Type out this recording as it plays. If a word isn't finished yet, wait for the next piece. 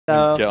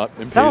So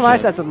some of my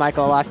sets with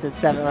Michael lasted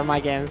 7, or my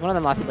games, one of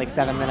them lasted like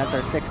 7 minutes or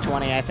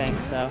 6:20, I think.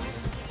 So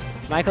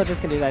Michael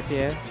just can do that to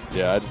you.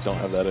 Yeah, I just don't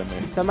have that in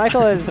me. So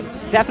Michael is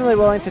definitely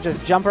willing to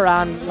just jump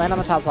around, land on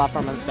the top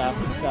platform and stuff.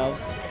 So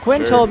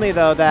Quinn told me,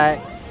 though, that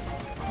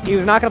he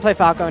was not going to play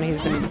Falco, and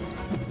he's been,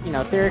 you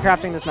know, theory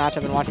crafting this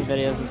matchup and watching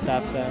videos and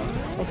stuff. So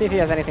we'll see if he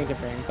has anything to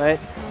bring. But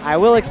I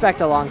will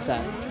expect a long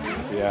set.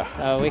 Yeah.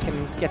 So we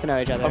can get to know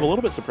each other. I'm a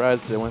little bit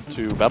surprised it went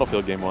to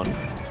Battlefield Game 1.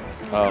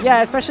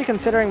 Yeah, especially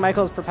considering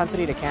Michael's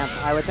propensity to camp.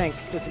 I would think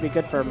this would be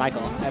good for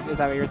Michael. Is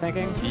that what you're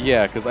thinking?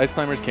 Yeah, because Ice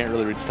Climbers can't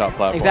really reach the top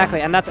platform.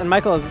 Exactly, and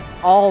Michael is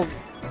all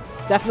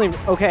definitely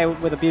okay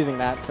with abusing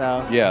that.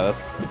 So yeah,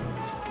 this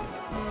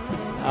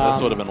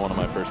would have been one of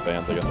my first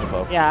bans against the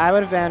Puff. Yeah, I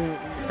would have been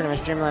pretty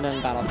much Dreamland and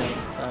Battlefield,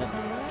 but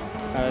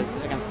if I was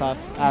against Puff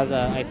as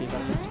Ices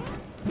at least.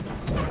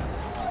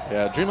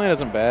 Yeah, Dreamland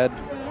isn't bad,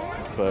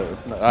 but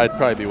it's not,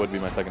 would be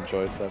my second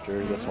choice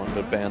after this one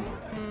to ban.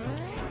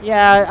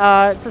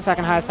 Yeah, it's the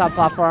second highest top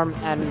platform,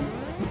 and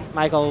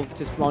Michael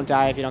just won't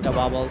die if you don't get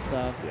wobbles.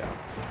 So yeah.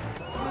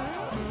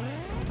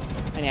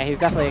 And yeah, he's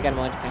definitely again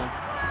willing to camp.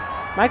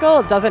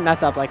 Michael doesn't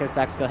mess up like his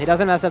deck skill. He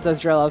doesn't mess up those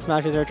drill up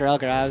smashes or drill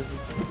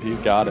grabs. He's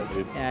got it,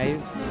 dude. Yeah,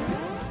 he's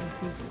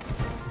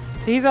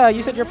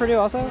you said you're Purdue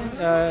also?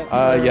 Yeah,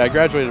 I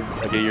graduated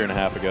like a year and a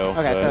half ago.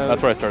 Okay, so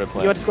that's where I started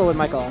playing. You went to school with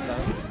Michael also?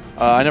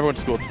 I never went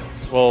to school.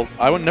 Well,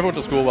 I never went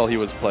to school while he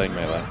was playing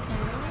Melee.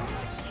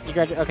 You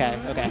graduated?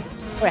 Okay.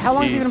 Wait, how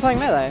long has he been playing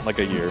Melee? Like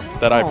a year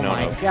that I've known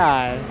of. Oh my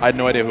god. I had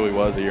no idea who he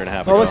was a year and a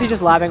half ago. Well, was he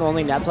just labbing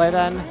only net play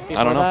then?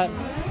 I don't know. That?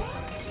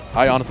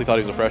 I honestly thought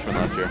he was a freshman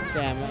last year.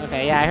 Damn.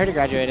 Okay. Yeah, I heard he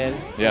graduated.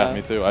 So. Yeah,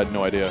 me too. I had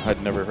no idea.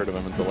 I'd never heard of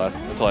him until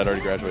I'd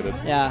already graduated.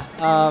 Yeah.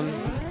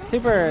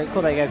 Super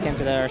cool that you guys came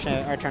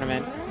to our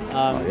tournament.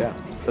 Yeah.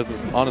 This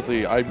is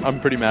honestly, I'm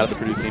pretty mad at the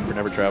Purdue scene for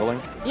never traveling.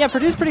 Yeah,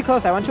 Purdue's pretty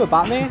close. I went to a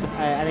botany.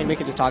 I mean, we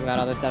could just talk about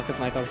all this stuff because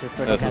Michael's just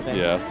sort of camping.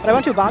 Yeah. But I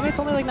went to a botany. It's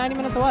only like 90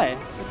 minutes away.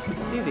 It's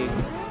easy.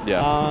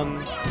 Yeah.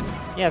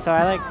 Yeah. So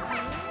I'll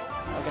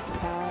get to the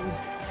pound.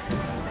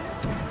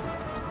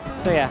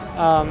 So yeah.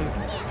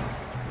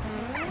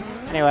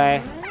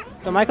 Anyway,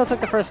 so Michael took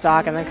the first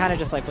stock and then kind of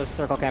just like was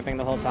circle camping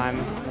the whole time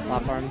on the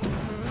platforms.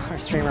 Our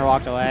streamer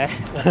walked away.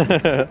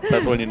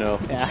 That's when you know.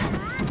 Yeah.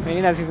 I mean,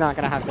 he knows he's not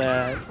gonna have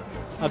to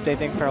update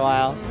things for a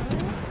while.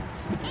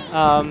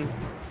 I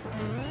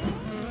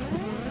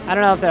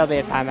don't know if there'll be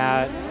a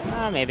timeout.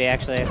 Maybe,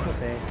 actually. We'll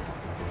see.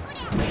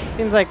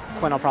 Seems like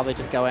Quinn will probably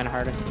just go in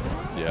harder.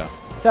 Yeah.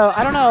 So,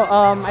 I don't know.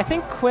 I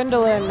think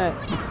Quindelin,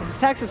 his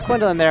tech is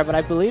Quindelin there, but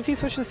I believe he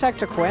switched his tech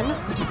to Quinn.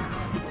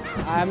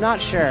 I'm not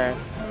sure.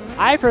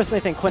 I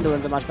personally think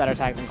Quindelin's a much better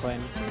tag than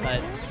Quinn.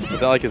 But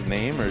is that like his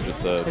name or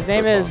just a... His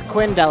name is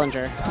Quinn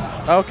Dellinger.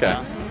 Okay.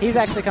 So he's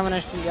actually coming.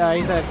 He's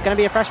going to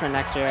be a freshman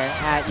next year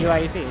at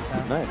UIUC.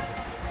 So nice.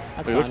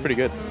 He looks pretty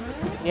good.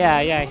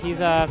 Yeah. He's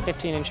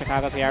 15 in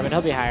Chicago PR, but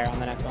he'll be higher on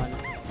the next one.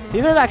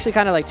 These are actually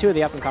kind of like two of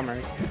the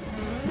up-and-comers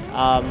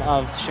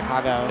of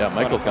Chicago. Yeah,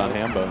 Michael's got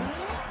ham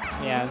bones.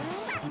 Yeah.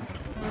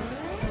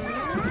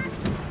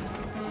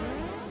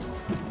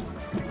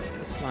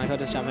 Michael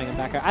just jumping in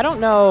back air. I don't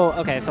know.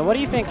 Okay, so what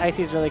do you think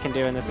Ices really can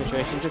do in this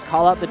situation? Just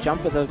call out the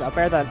jump with those up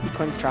air that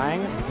Quinn's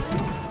trying?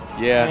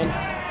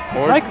 Yeah.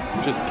 Or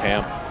just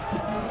camp.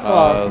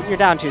 Well, you're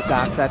down 2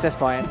 stocks at this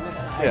point.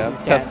 Yeah,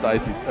 test the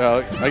Ices.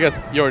 I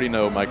guess you already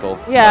know Michael.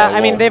 Yeah, I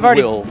mean,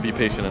 will be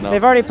patient enough.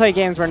 They've already played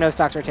games where no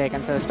stocks are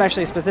taken, so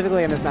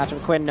specifically in this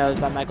matchup, Quinn knows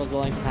that Michael's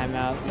willing to time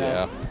out. So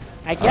yeah.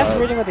 I guess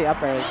reading with the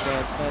up air is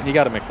good. But you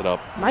got to mix it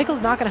up. Michael's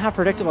not going to have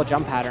predictable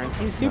jump patterns.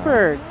 He's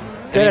super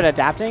good at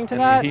adapting to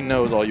that. He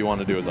knows all you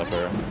want to do is up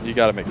air. You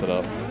got to mix it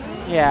up.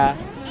 Yeah.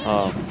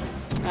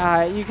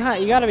 You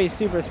got to be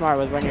super smart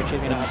with when you're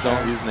choosing up air.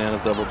 Don't use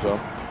Nana's double jump.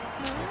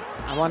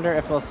 I wonder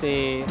if we'll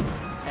see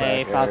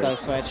a Falco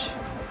switch.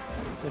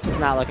 This is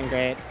not looking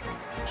great.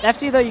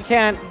 FD though, you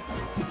can't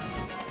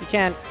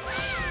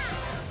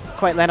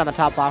quite land on the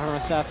top platform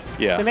and stuff.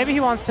 Yeah. So maybe he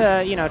wants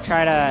to,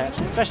 try to,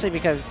 especially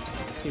because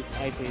he's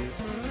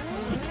Ices.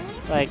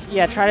 Like,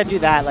 yeah, try to do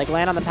that. Like,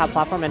 land on the top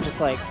platform and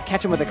just like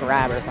catch him with a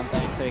grab or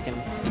something. So he can.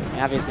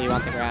 Obviously, he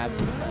wants a grab.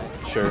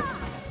 But sure.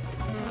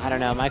 I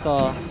don't know.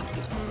 Michael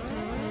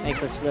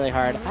makes this really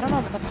hard. I don't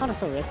know, but the pound is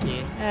so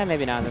risky.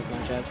 Maybe not in this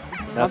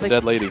matchup. That's a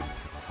dead lady.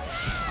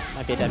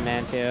 Might be a dead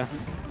man too.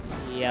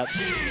 Yep.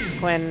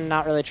 Quinn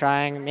not really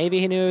trying. Maybe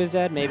he knew he was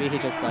dead. Maybe he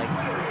just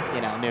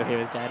knew he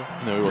was dead.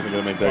 No, he wasn't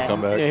going to make that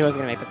comeback. Knew he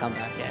wasn't going to make the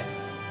comeback, yeah.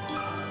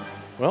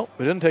 Well,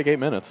 it didn't take 8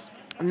 minutes.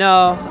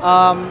 No.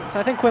 So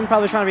I think Quinn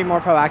probably trying to be more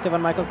proactive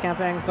on Michael's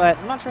camping, but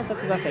I'm not sure if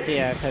that's the best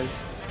idea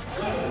because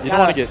you don't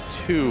want to get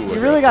too aggressive.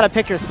 You really got to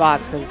pick your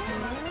spots because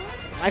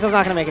Michael's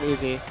not going to make it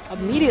easy.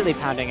 Immediately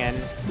pounding in.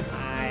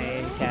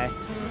 Okay.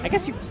 I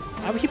guess he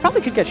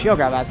probably could get shield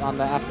grab on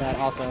the F net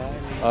also.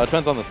 It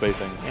depends on the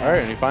spacing. Yeah. All right,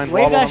 and he finds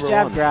wave wobble dash number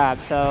jab 1.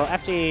 grab. So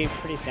FD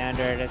pretty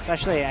standard,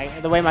 especially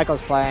the way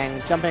Michael's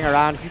playing, jumping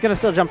around. He's gonna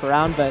still jump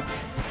around, but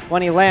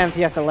when he lands,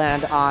 he has to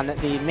land on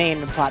the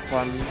main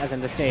platform, as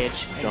in the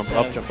stage. Jump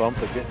up, jump bump,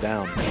 but get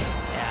down.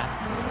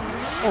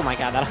 Yeah. Oh my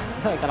God,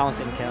 that almost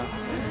didn't kill.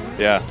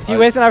 Yeah. If you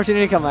waste an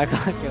opportunity to kill Michael,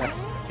 I'd be like,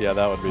 yeah,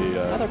 that would be.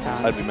 Another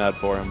pound. I'd be mad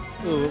for him.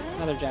 ooh,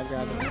 another jab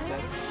grab and missed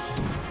it.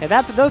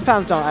 Okay, those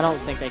pounds don't. I don't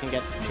think they can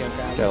get shield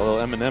grab. He's got a little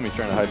M&M he's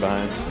trying to hide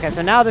behind. Okay,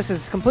 so now this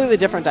is completely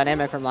different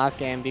dynamic from last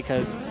game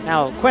because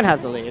now Quinn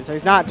has the lead, so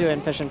he's not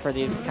doing fishing for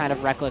these kind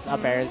of reckless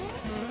up airs.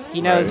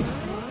 He knows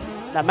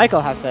that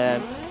Michael has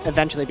to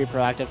eventually be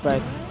proactive,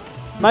 but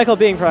Michael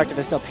being proactive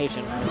is still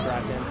patient when he's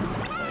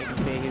proactive. So you can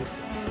see he's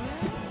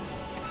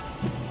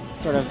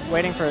sort of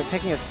waiting for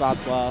picking his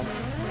spots well.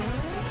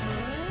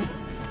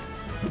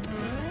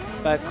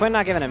 But Quinn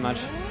not giving him much.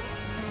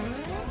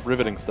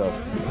 Riveting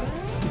stuff.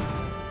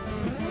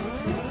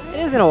 It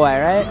is in a way,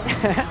 right?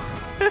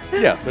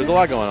 Yeah, there's a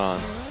lot going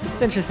on.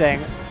 It's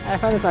interesting. I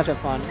find this matchup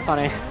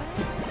funny.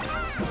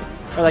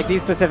 Or like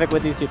these specific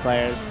with these two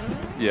players.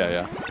 Yeah,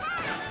 yeah.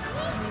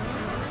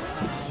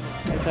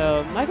 Okay,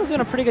 so Michael's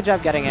doing a pretty good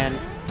job getting in.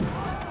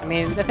 I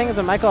mean, the thing is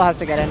when Michael has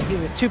to get in,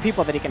 there's two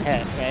people that he can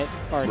hit, right?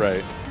 Or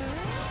right.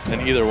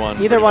 And either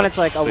one. It's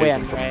like a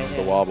win, right?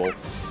 The wobble.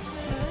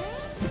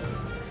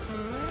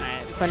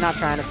 Alright, Quinn not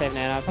trying to save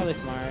Nana, probably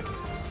smart.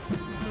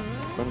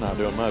 Quinn not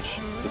doing much,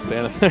 just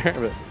standing there,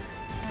 but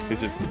he's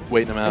just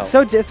waiting him out.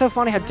 It's so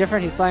funny how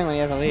different he's playing when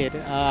he has a lead.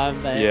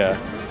 But yeah.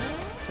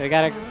 So we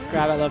gotta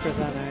grab at low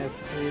percent now. He has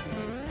this lead.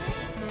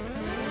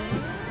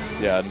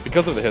 Yeah, and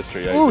because of the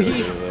history, I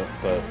agree with it.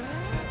 But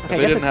if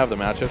they didn't have the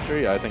match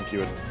history, I think you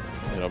would,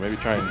 maybe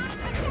try and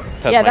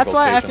test yeah, Michael's that's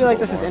why I feel like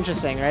patience this is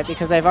interesting, right?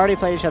 Because they've already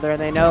played each other and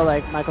they know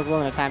like Michael's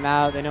willing to time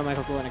out. They know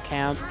Michael's willing to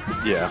camp.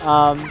 Yeah.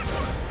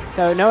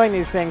 So knowing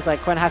these things,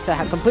 like Quinn has to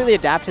completely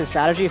adapt his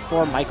strategy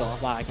for Michael.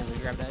 Wow, I can't believe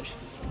you grabbed edge.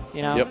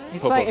 You know, yep.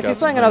 If he's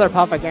playing another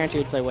Puff, I guarantee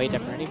he'd play way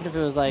different. Even if it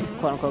was like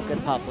quote unquote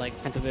good Puff, like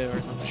Pentaboo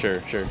or something.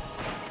 Sure, sure.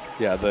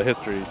 Yeah, the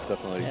history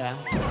definitely. Yeah.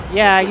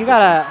 Yeah, you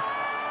gotta.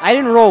 I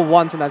didn't roll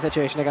once in that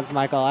situation against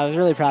Michael. I was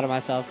really proud of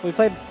myself. We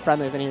played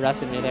friendlies and he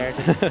rested me there.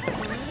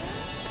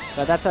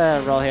 But that's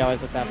a roll he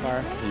always looks out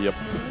for. Yep.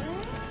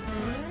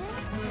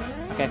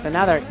 Okay, so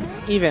now they're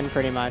even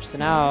pretty much. So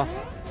now,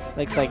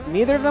 looks like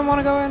neither of them want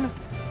to go in.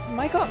 So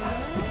Michael,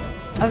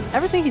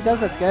 everything he does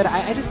that's good,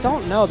 I just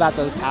don't know about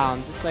those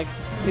pounds. It's like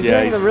he's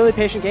doing a really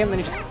patient game and then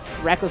he just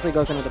recklessly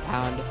goes in with a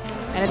pound.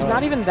 And it's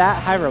not even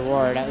that high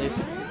reward, at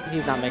least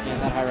he's not making it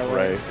that high reward.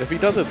 Right. If he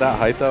does it that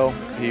height, though,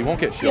 he won't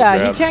get shield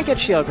grabs. Yeah, he can't get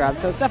shield grabs,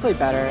 so it's definitely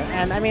better.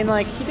 And I mean,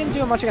 like, he didn't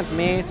do much against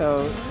me,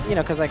 so,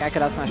 because, like, I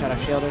could up smash out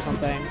of shield or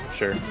something.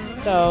 Sure.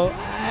 So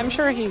I'm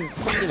sure he's,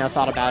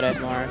 thought about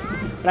it more.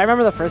 But I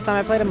remember the first time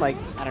I played him, like,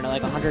 I don't know,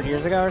 like 100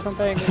 years ago or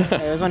something.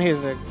 It was when he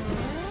was, it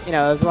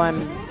was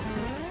when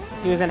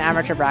he was in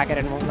amateur bracket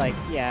and, like,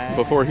 yeah.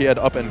 Before he had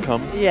up and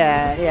come?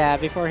 Yeah,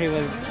 before he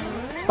was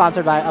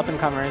sponsored by up and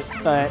comers.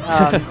 But,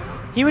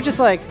 he would just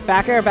like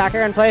back air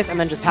in place and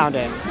then just pound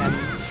in, and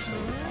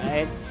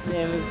it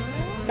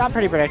got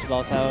pretty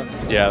predictable. So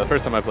yeah, the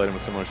first time I played him, a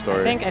similar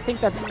story. I think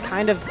that's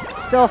kind of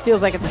still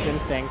feels like it's his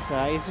instinct. So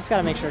he's just got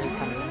to make sure he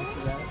kind of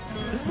misses that.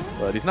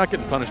 But he's not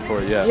getting punished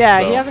for it yet. Yeah,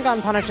 so. He hasn't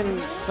gotten punished,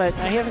 but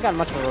he hasn't gotten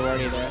much of a reward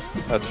either.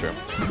 That's true.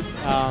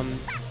 I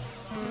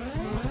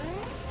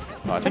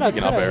think he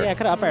can up air. Yeah,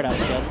 could have up aired out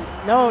of shield.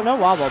 No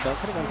wobble, but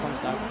could have done some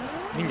stuff.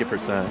 He can get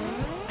percent.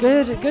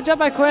 Good job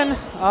by Quinn.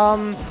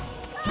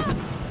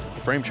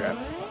 Frame trap.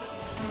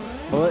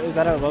 What was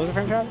a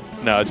frame trap?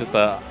 No, it's just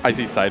the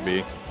icy side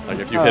B. Like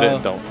if you hit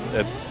it, don't.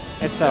 It's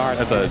so hard.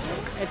 It's a joke.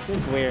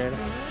 It's weird.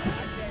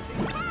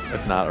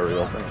 It's not a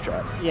real frame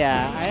trap.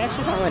 Yeah, I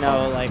actually don't really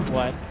know like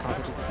what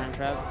constitutes a frame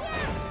trap.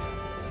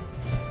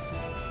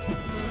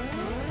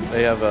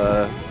 They have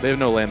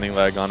no landing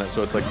lag on it,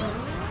 so it's like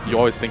you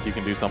always think you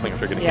can do something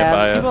if you're gonna get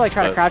by it. Yeah, people like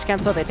try to crouch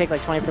cancel. They take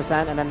like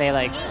 20% and then they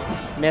like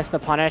miss the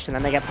punish and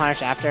then they get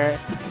punished after.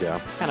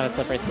 Yeah. It's kind of a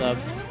slippery slope.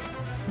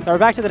 So we're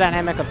back to the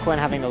dynamic of Quinn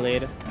having the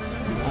lead.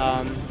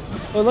 Well,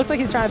 it looks like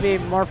he's trying to be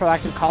more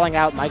proactive, calling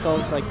out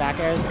Michael's like back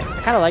airs.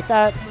 I kind of like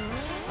that.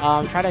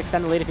 Try to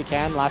extend the lead if you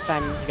can. Last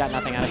time he got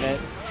nothing out of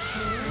it.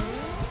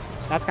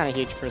 That's kind of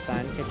huge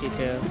percent,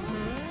 52.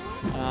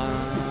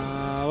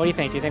 What do you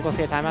think? Do you think we'll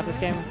see a timeout this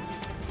game?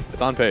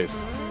 It's on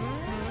pace.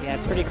 Yeah,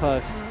 it's pretty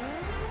close.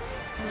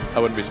 I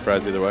wouldn't be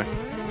surprised either way.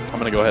 I'm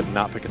going to go ahead and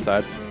not pick a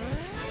side.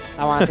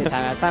 I want to see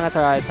timeouts. Timeouts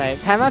are always hype.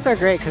 Timeouts are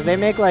great because they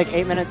make like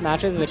 8-minute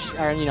matches, which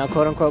are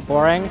quote unquote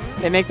boring.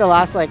 They make the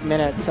last like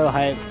minute so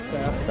hype.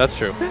 So. That's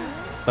true.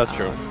 That's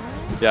true.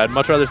 Yeah, I'd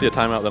much rather see a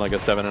timeout than like a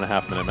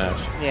 7.5-minute match.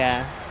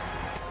 Yeah.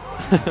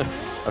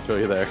 I feel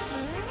you there.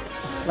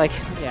 Like,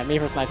 yeah, me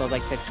versus Michael's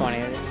like 6:20.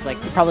 It's like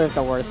probably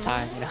the worst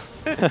time,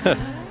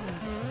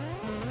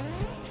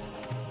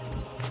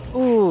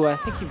 Ooh, I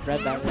think you've read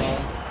that roll.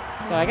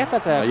 So I guess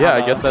that's a. Yeah,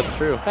 I guess that's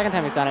true. Second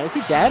time he's done it. Is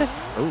he dead?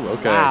 Ooh,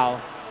 okay.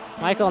 Wow.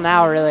 Michael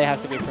now really has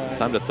to be pro.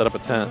 Time to set up a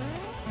tent.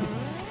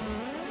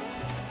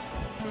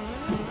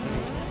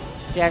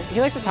 Yeah, he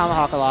likes to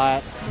tomahawk a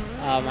lot,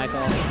 Michael.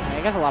 I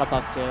guess a lot of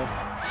Puffs do.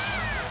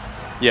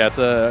 Yeah,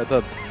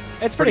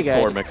 it's pretty good.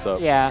 Core mix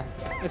up. Yeah,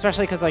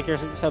 especially because like you're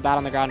so bad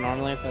on the ground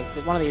normally, so it's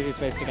one of the easiest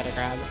ways to get a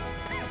grab.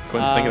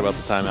 Quinn's thinking about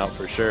the timeout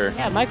for sure.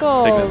 Yeah,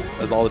 Michael. Taking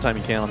as all the time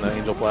he can on the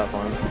Angel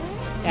platform.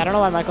 Yeah, I don't know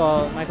why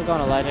Michael going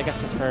to ledge. I guess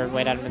just for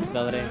weight out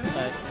invincibility.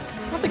 But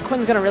I don't think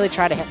Quinn's gonna really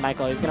try to hit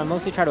Michael. He's gonna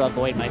mostly try to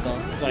avoid Michael.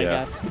 Is what I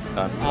guess.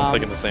 I'm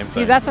thinking the same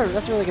thing. See, that's a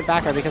really good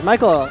backer because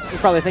Michael is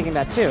probably thinking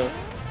that too,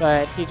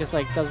 but he just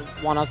like does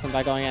one-ups him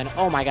by going in.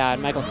 Oh my God,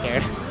 Michael's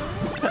scared.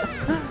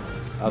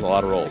 That was a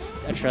lot of rolls.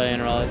 A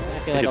trillion rolls. I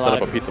feel like you could set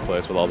up a pizza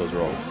place with all those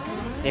rolls.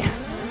 Yeah.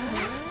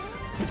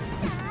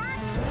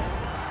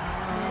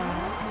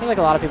 I feel like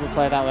a lot of people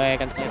play that way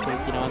against Ices,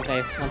 you know,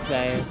 once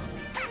they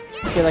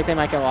feel like they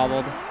might get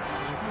wobbled.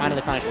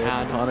 Finally punished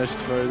Pound. It's punished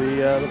for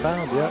the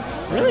Pound,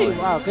 yeah. Really?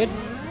 Wow, good.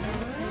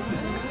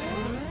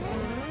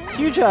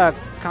 Huge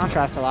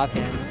contrast to last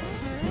game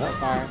so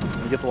far.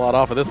 He gets a lot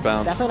off of this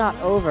Pound. Definitely not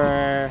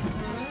over.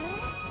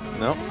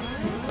 Nope.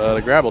 The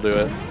grab will do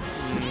it.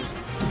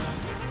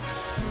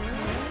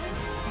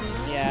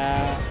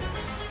 Yeah.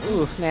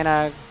 Ooh,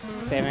 Nana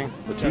saving.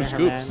 The two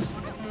scoops.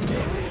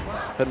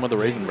 Heading with the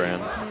Raisin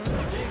Bran.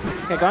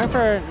 Okay, going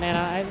for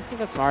Nana. I think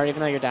that's smart,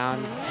 even though you're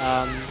down.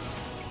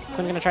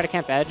 Quinn's going to try to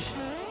camp edge.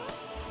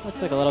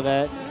 Looks like a little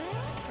bit.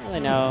 I don't really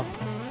know.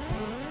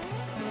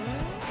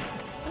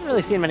 I haven't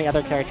really seen many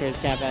other characters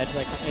camp edge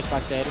like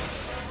H-Buck did.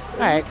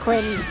 Alright,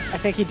 Quinn, I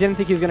think he didn't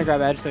think he was going to grab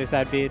edge, so he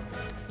side B'd.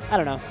 I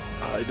don't know.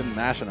 He didn't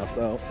mash enough,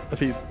 though. If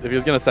he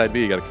was going to side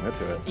B, you got to commit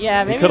to it.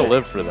 Yeah, maybe. He could have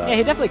lived for that. Yeah,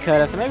 he definitely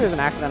could have. So maybe it was an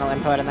accidental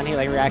input, and then he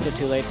like reacted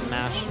too late to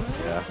mash.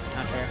 Yeah.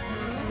 Not sure.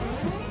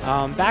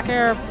 Back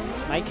air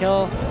might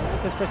kill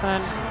at this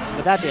percent,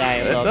 but that's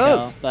it will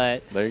does. Kill,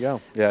 but there you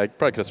go. Yeah, he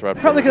probably could have survived.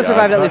 Probably could have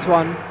survived at least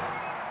one.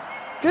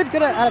 Good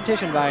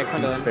adaptation by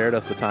Quindelin. He spared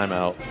us the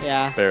timeout.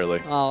 Yeah.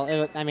 Barely.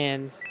 Well, I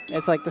mean,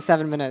 it's like the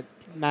 7-minute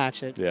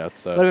match. Yeah,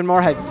 it's would have been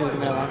more hype if it was a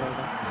minute longer.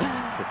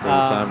 Prefer the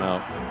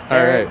timeout.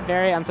 All right.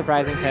 Very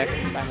unsurprising pick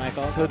by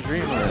Michael. To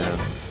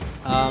Dreamland.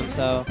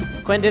 So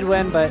Quinn did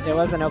win, but it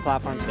was the no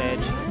platform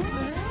stage.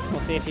 We'll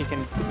see if he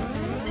can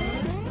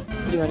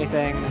do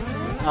anything,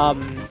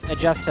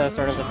 adjust to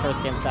sort of the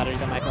first game strategy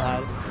that Michael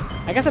had.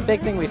 I guess a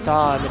big thing we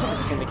saw in the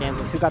difference between the games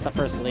was who got the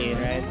first lead,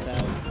 right? So.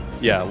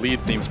 Yeah, lead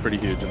seems pretty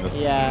huge in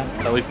this. Yeah.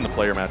 At least in the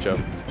player matchup.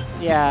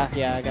 Yeah.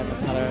 Again,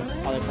 that's another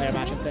player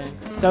matchup thing.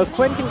 So if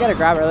Quinn can get a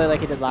grab early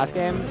like he did last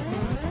game,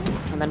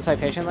 and then play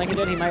patient like he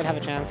did, he might have a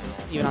chance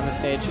even on this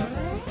stage.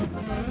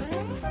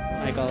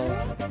 Michael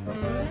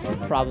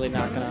probably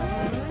not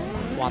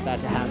gonna want that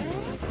to happen.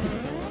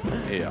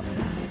 Yeah.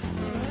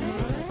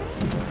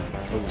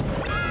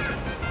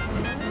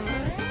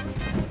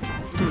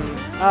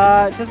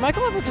 Does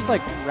Michael ever just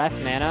like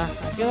rest Nana?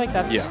 I feel like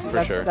that's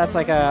sure. That's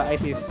like a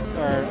Icy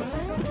or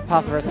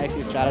Puff versus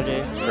Icy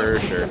strategy. For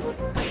sure.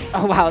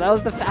 Oh wow, that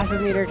was the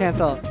fastest meter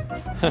cancel.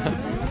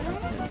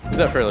 He's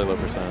at fairly low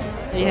percent.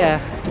 So. Yeah.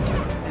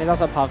 And he's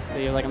also Puff, so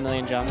you have like a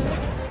million jumps.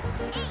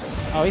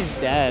 Oh, he's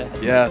dead.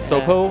 Yeah,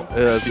 Sopo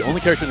is the only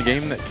character in the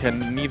game that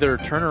can neither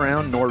turn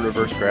around nor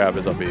reverse grab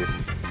his up B.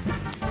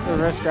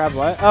 Reverse grab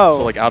what? Oh.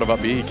 So like out of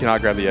up B, he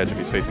cannot grab the edge if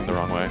he's facing the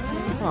wrong way.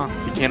 Huh.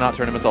 He cannot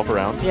turn himself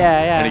around.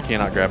 Yeah. And he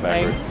cannot grab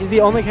backwards. He's the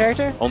only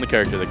character? Only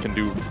character that can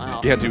do,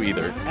 can't do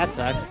either. That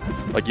sucks.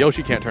 Like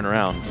Yoshi can't turn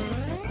around.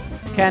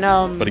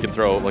 But he can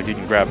throw, like he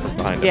can grab from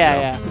behind him.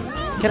 Yeah.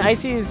 Can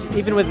Ices,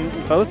 even with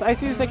both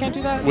Ices, they can't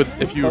do that?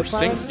 If you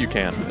sync, you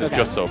can. It's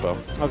just Sopo.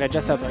 Okay,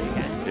 just Sopo you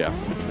can. Yeah.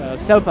 So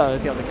Sopo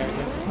is the only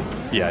character.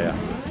 Yeah.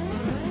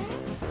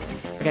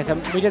 Okay, so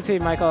we did see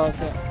Michael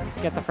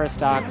get the first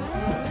stock.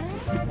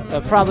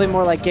 So probably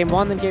more like game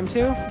 1 than game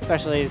 2,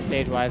 especially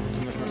stage-wise. It's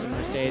a much more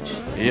similar stage.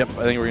 Yep,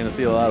 I think we're going to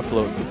see a lot of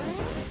float.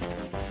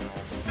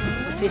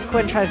 Let's see if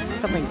Quinn tries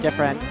something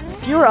different.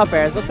 Fewer up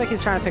airs. Looks like he's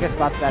trying to pick his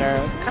spots better.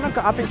 Kind of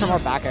opting for more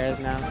back airs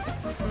now.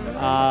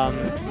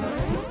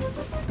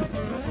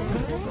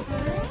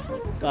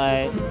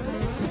 But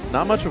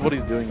not much of what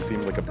he's doing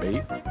seems like a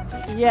bait.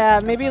 Yeah,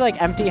 maybe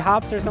like empty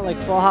hops or something,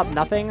 like full hop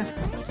nothing.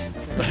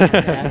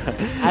 Yeah.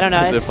 I don't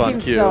know. It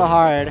seems so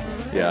hard.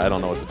 Yeah, I don't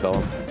know what to tell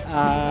him.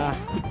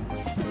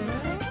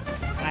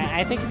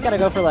 I think he's got to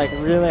go for like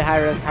really high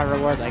risk, high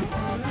reward, like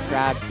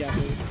grab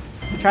guesses.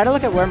 Try to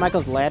look at where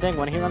Michael's landing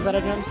when he runs out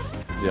of jumps.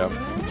 Yeah.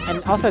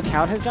 And also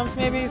count his jumps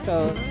maybe,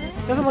 so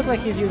it doesn't look like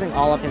he's using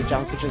all of his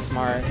jumps, which is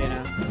smart, you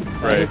know.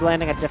 So he's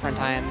landing at different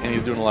times. And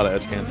he's doing a lot of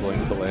edge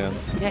canceling to land.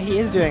 Yeah, he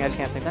is doing edge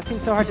canceling. That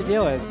seems so hard to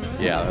deal with.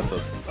 Yeah,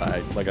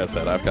 like I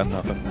said, I've got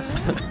nothing.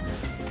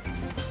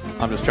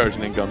 I'm just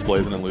charging in, guns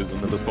blazing, and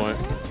losing at this point.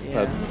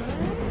 Yeah.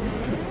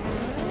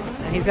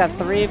 And he's got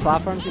 3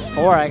 platforms,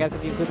 4, I guess,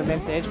 if you include the main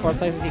stage, 4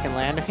 places he can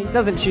land. He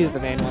doesn't choose the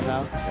main one,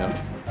 though. Yeah.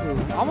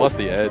 Ooh, plus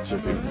the edge,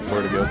 if you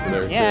were to go to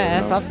there,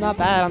 yeah, too. Puff's not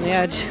bad on the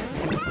edge.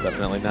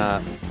 Definitely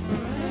not.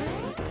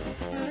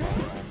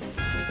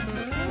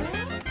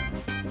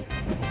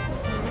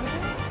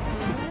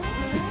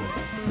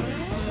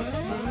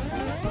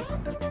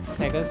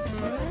 Okay, goes.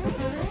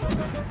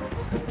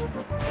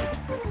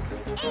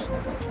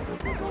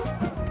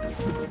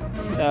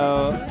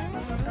 So,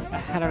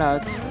 I don't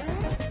know,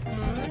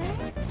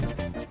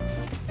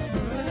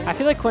 I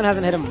feel like Quinn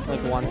hasn't hit him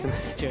like once in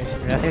this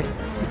situation, really.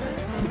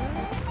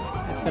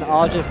 It's been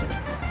all just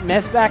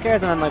miss back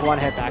airs and then like one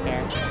hit back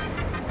air.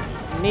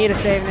 Need to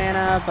save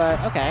Nana, but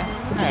okay.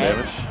 Get some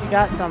damage. He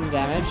got some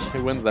damage. He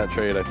wins that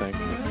trade, I think.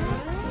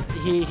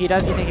 He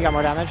does? You think he got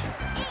more damage?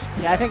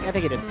 Yeah, I think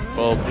he did.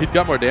 Well, he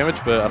got more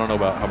damage, but I don't know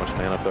about how much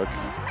Nana took.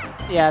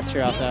 Yeah, that's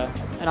true also.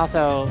 And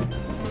also...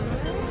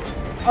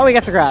 Oh, he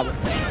gets a grab.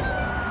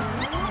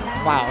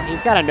 Wow,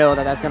 he's got to know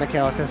that that's going to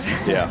kill. Cause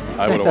yeah,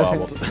 I would have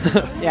wobbled.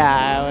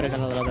 Yeah, I would have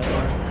done a little bit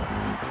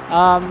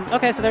more.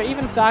 Okay, so they're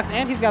even stocks,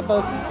 and he's got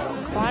both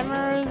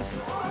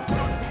climbers.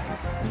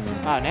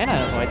 Wow, Nana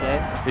avoids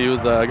it. He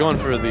was going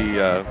for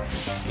the,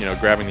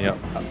 grabbing the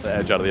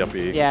edge out of the up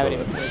B. Yeah, so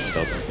but it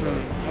doesn't.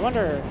 I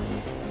wonder...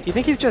 Do you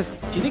think he just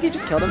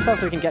killed himself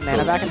so he can get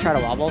Nana back and try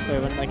to wobble so he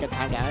wouldn't get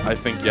timed out? I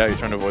think, yeah, he's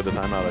trying to avoid the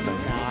timeout, I think.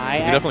 No,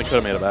 he definitely could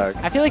have made it back.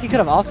 I feel like he could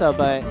have also,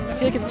 but I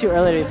feel like it's too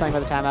early to be playing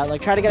with the timeout. Like,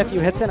 try to get a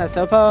few hits in a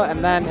Sopo,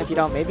 and then if you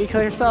don't, maybe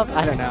kill yourself?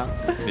 I don't know.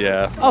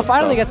 Yeah. Oh,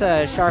 finally gets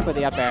a Shark with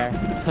the up air.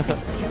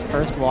 It's his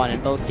first one in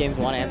both games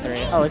 1 and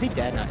 3. Oh, is he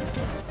dead? Nice.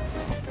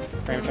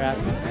 Frame trap.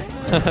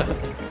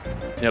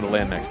 You had to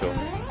land next to him.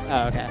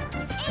 Oh, okay.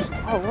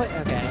 Oh, what?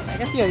 Okay. I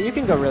guess you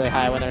can go really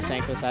high when they're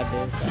sank with side B.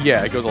 So.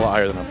 Yeah, it goes a lot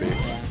higher than up B.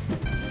 Yeah.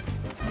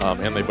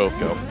 And they both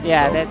go.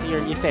 Yeah, so. that's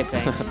you stay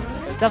safe. So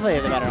it's definitely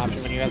the better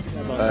option when you guys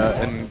are both.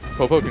 And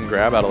Popo can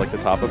grab out of the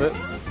top of it.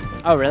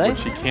 Oh, really?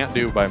 Which he can't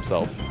do by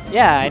himself.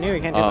 Yeah, I knew he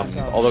can't do it by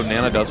himself. Although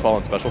Nana does fall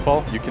in special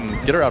fall, you can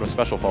get her out of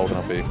special fall with an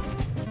up B.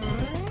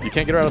 You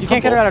can't get her out of tumble. You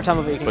can't get her out of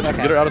tumble, but you can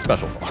get her out of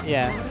special fall.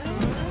 Yeah,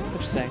 that's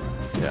interesting.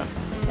 Yeah.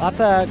 Lots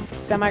of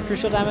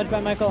semi-crucial damage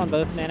by Michael on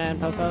both Nana and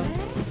Popo.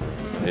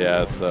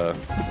 Yeah, it's. The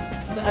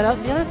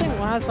other thing,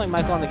 when I was playing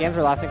Michael and the games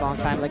were lasting a long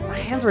time, like my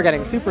hands were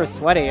getting super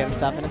sweaty and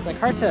stuff, and it's like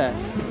hard to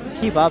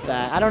keep up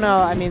that. I don't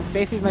know. I mean,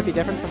 Spaceys might be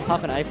different from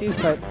Puff and Ices,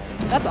 but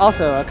that's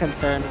also a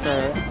concern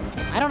for.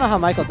 I don't know how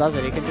Michael does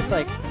it. He can just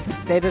like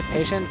stay this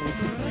patient and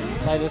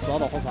play this well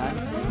the whole time.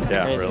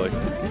 Yeah, crazy. really.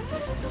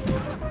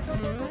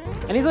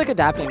 And he's like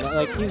adapting.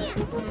 Like he's.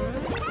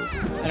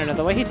 I don't know.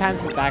 The way he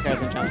times his back airs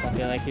and jumps, I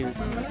feel like he's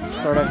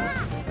sort of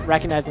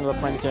recognizing what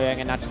Quinn's doing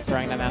and not just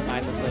throwing them out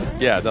mindlessly.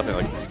 Yeah,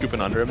 definitely. Like scooping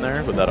under him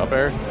there with that up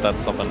air.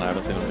 That's something I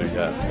haven't seen him do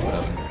yet.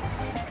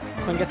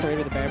 Quinn gets away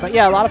with the bear. But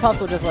yeah, a lot of Puffs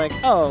will just like,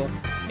 oh,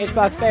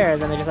 H-box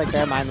bears, and they just like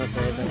bear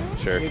mindlessly. But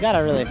sure. You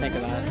gotta really think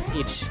about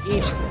each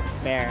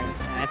bear.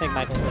 And I think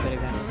Michael's a good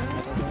example of something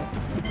that does that.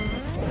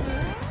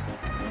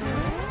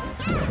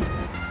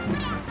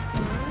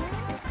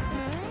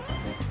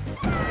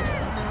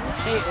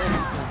 See,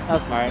 that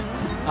was smart.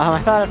 I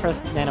thought at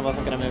first Nana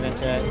wasn't gonna move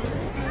into it.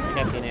 I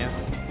guess he knew.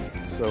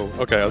 So,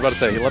 okay, I was about to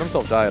say, he let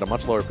himself die at a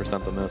much lower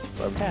percent than this.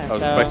 I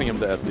was expecting him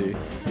to SD.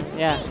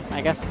 Yeah,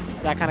 I guess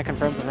that kind of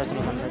confirms the first one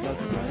was on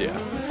purpose. Yeah,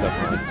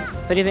 definitely.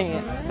 So do you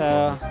think,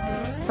 so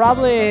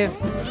probably,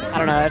 I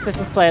don't know, if this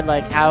was played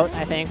like out,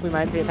 I think we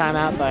might see a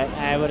timeout, but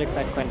I would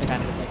expect Quinn to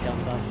kind of just like kill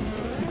himself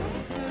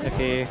if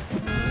he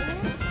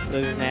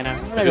loses Nana. Or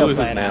maybe if he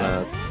loses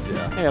Nana,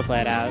 yeah. Maybe he'll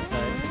play it out, but.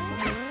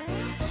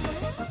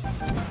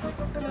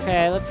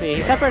 Okay, let's see.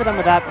 He separated them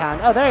with that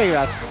pound. Oh, there you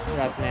go,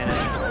 Nana.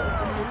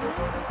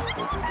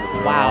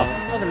 Wow,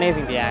 that was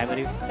amazing DI, but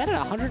he's dead at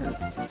 100.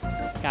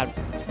 God,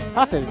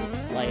 Puff is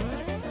light.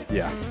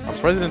 Yeah, I'm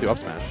surprised he didn't do up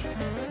smash.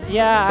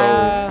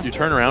 Yeah. So you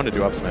turn around to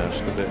do up smash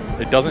because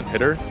it doesn't hit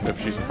her if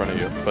she's in front of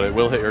you, but it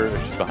will hit her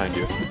if she's behind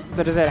you.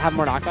 So does it have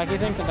more knockback, you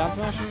think, than down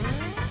smash?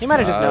 He might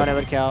have just known it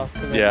would kill.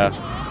 Yeah.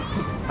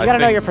 You gotta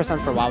know your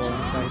percents for wobbling.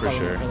 So for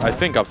sure. I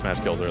think up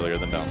smash kills earlier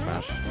than down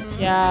smash.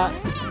 Yeah,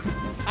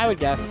 I would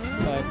guess,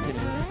 but who knows.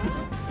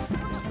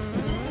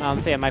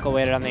 So yeah, Michael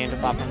waited on the angel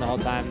platform the whole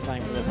time,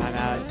 playing for the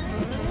timeout.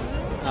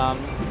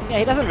 Yeah,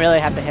 he doesn't really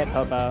have to hit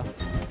Popo.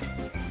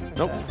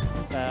 Nope.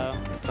 So.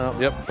 Oh,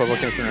 yep, Popo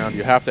can't turn around.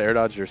 You have to air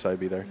dodge your side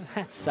B there.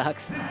 That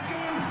sucks.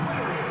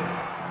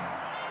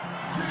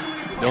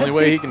 The only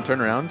way he can turn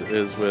around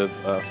is with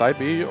side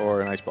B or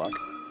an ice block.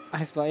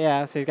 Ice block,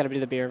 yeah, so he's got to do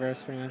the B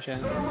reverse pretty much,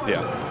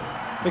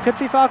 Yeah. We could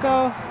see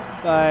Falco,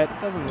 but it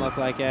doesn't look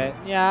like it.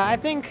 Yeah, I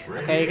think,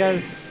 okay, he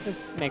goes, it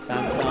makes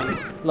sense.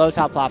 Low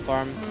top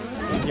platform,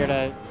 easier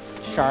to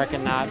shark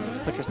and not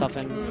put yourself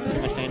in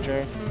too much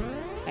danger.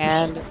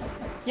 And,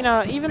 you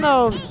know, even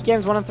though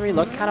games 1 and 3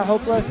 look kind of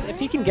hopeless, if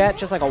he can get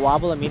just like a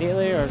wobble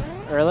immediately or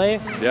early.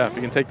 Yeah, if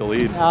he can take the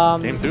lead.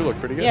 Game 2 looked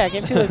pretty good. Yeah,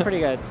 game 2 looked pretty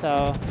good,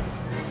 so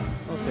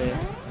we'll see.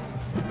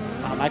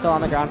 Michael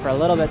on the ground for a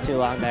little bit too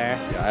long there.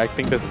 Yeah, I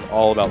think this is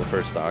all about the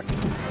first stock.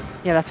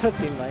 Yeah, that's what it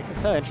seemed like.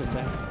 It's so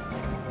interesting.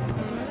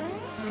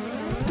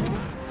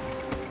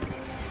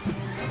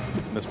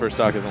 This first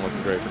stock isn't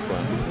looking great for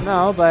Quinn.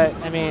 No, but,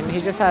 I mean, he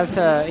just has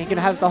to, he can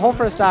have the whole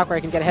first stock where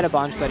he can get hit a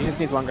bunch, but he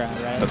just needs one grab,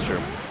 right? That's true.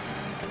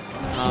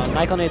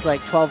 Michael needs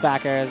like 12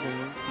 back airs,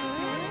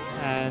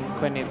 and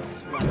Quinn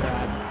needs one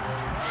grab.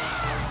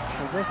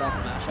 Reverse F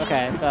smash.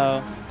 Okay,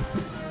 so,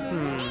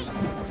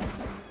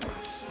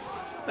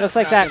 looks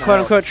like that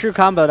quote-unquote true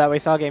combo that we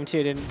saw game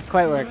 2 didn't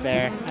quite work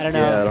there. I don't know.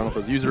 Yeah, I don't know if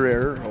it's user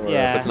error or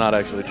if it's not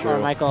actually true. Or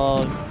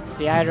Michael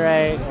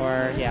dehydrate,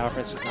 or if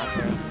it's just not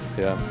true.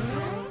 Yeah.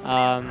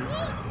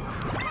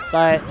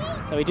 But,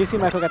 so we do see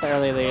Michael get the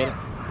early lead.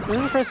 So this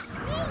is the first,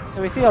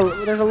 so we see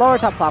there's a lower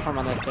top platform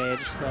on this stage,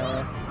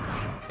 so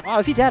Wow,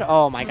 is he dead?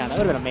 Oh my god, that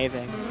would have been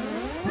amazing.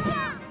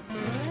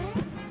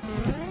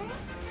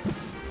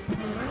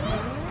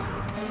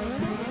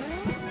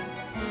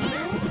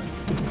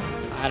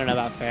 I don't know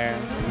about fair.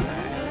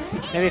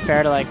 Maybe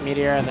fair to like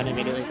meteor and then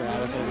immediately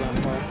grab is what I was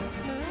going for.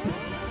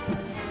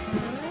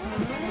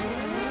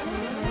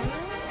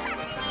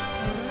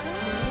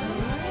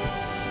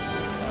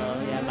 So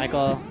yeah,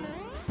 Michael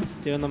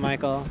doing the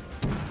Michael.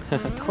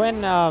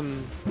 Quinn, I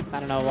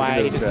don't know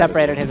why he just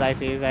separated his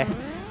ICs.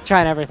 He's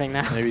trying everything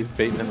now. Maybe he's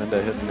baiting him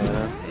into hitting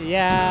Nana.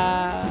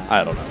 Yeah.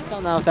 I don't know.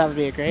 Don't know if that would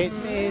be a great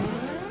bait.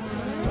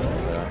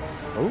 Yeah.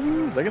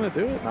 Oh, is that gonna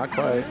do it? Not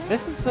quite.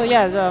 This is so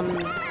yeah.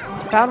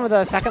 Found with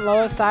the second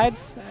lowest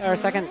sides or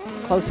second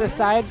closest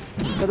sides.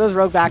 So those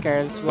rogue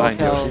backers will Behind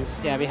kill.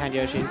 Yoshi's? Yeah, behind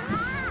Yoshi's.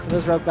 So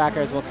those rogue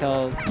backers will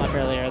kill much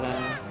earlier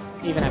than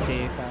even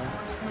FD. So.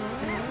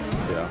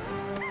 Yeah.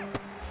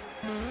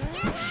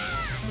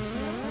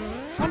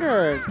 I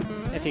wonder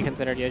if he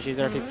considered Yoshi's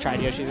or if he tried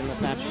Yoshi's in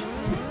this match.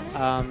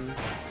 I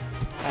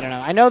don't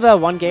know. I know the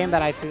one game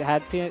that I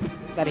had seen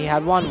that he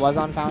had won was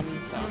on Fountain,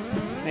 so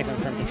it makes sense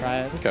for him to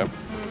try it. Okay.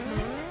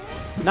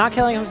 Not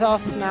killing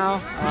himself now.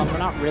 We're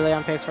not really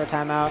on pace for a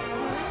timeout.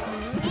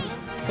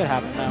 Could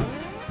happen though.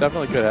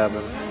 Definitely could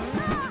happen.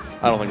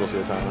 I don't think we'll see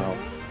a timeout.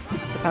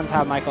 Depends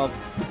how Michael.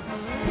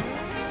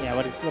 Yeah,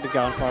 what he's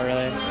going for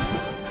really.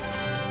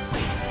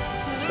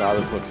 God,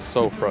 this looks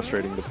so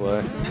frustrating to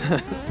play.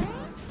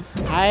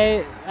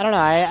 I don't know.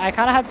 I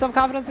kind of had some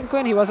confidence in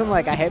Quinn. He wasn't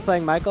like, I hate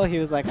playing Michael. He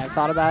was like, I've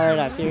thought about it.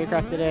 I've theory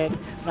crafted it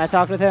when I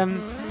talked with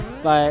him.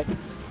 But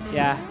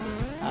yeah,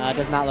 it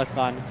does not look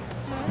fun.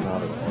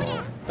 Not at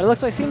all.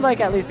 But it seemed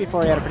like at least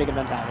before he had a pretty good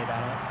mentality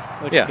about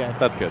it, which is good. Yeah,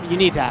 that's good. You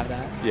need to have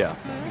that. Yeah,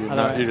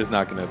 you're just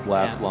not going to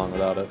last long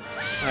without it.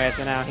 All right,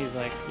 so now he's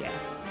like, yeah.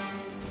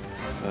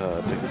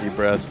 Takes a deep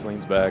breath,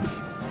 leans back.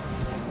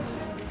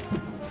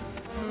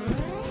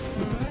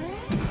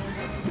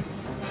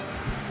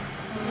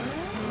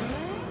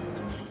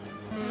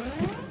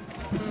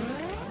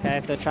 Okay,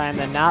 so trying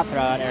to not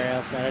throw out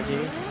aerial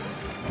strategy.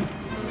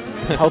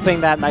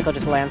 Hoping that Michael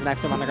just lands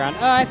next to him on the ground.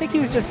 I think he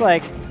was just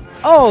like,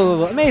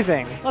 oh,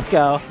 amazing. Let's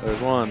go.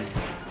 There's one.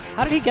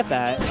 How did he get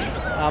that?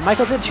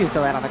 Michael did choose to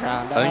land on the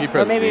ground. I think he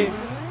pressed maybe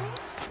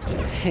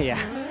C.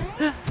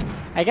 Yeah.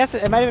 I guess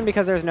it might have been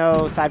because there's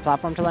no side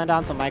platform to land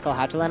on, so Michael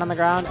had to land on the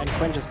ground, and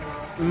Quinn just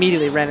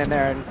immediately ran in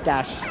there and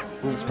dashed.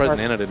 Ooh, I'm surprised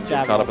Nana didn't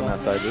get caught up in that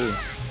side, too.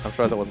 I'm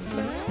surprised that wasn't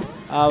synced.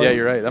 Yeah,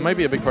 you're right. That might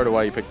be a big part of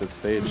why you picked this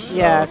stage.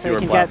 Yeah, so you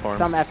can get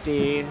some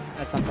FD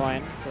at some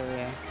point. So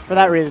yeah, for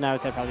that reason, I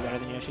would say probably better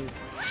than Yoshi's.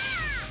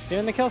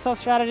 Doing the kill self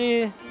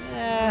strategy,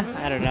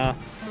 I don't know.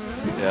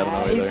 Yeah, I don't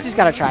know either. He's just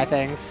got to try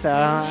things.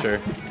 So sure.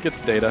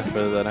 Gets data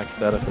for the next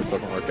set if this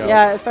doesn't work out.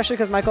 Yeah, especially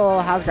because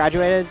Michael has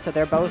graduated, so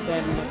they're both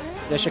in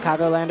the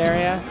Chicagoland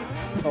area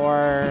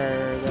for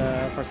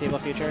the foreseeable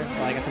future.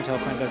 Well, I guess until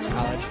Quinn goes to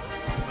college.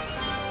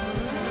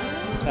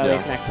 So at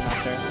least next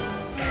semester.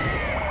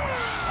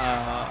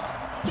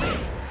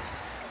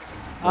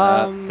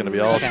 It's going to be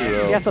all okay.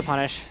 Shiro. He has to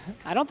punish.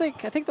 I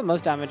think the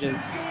most damage is...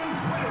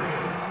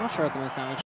 I'm not sure what the most damage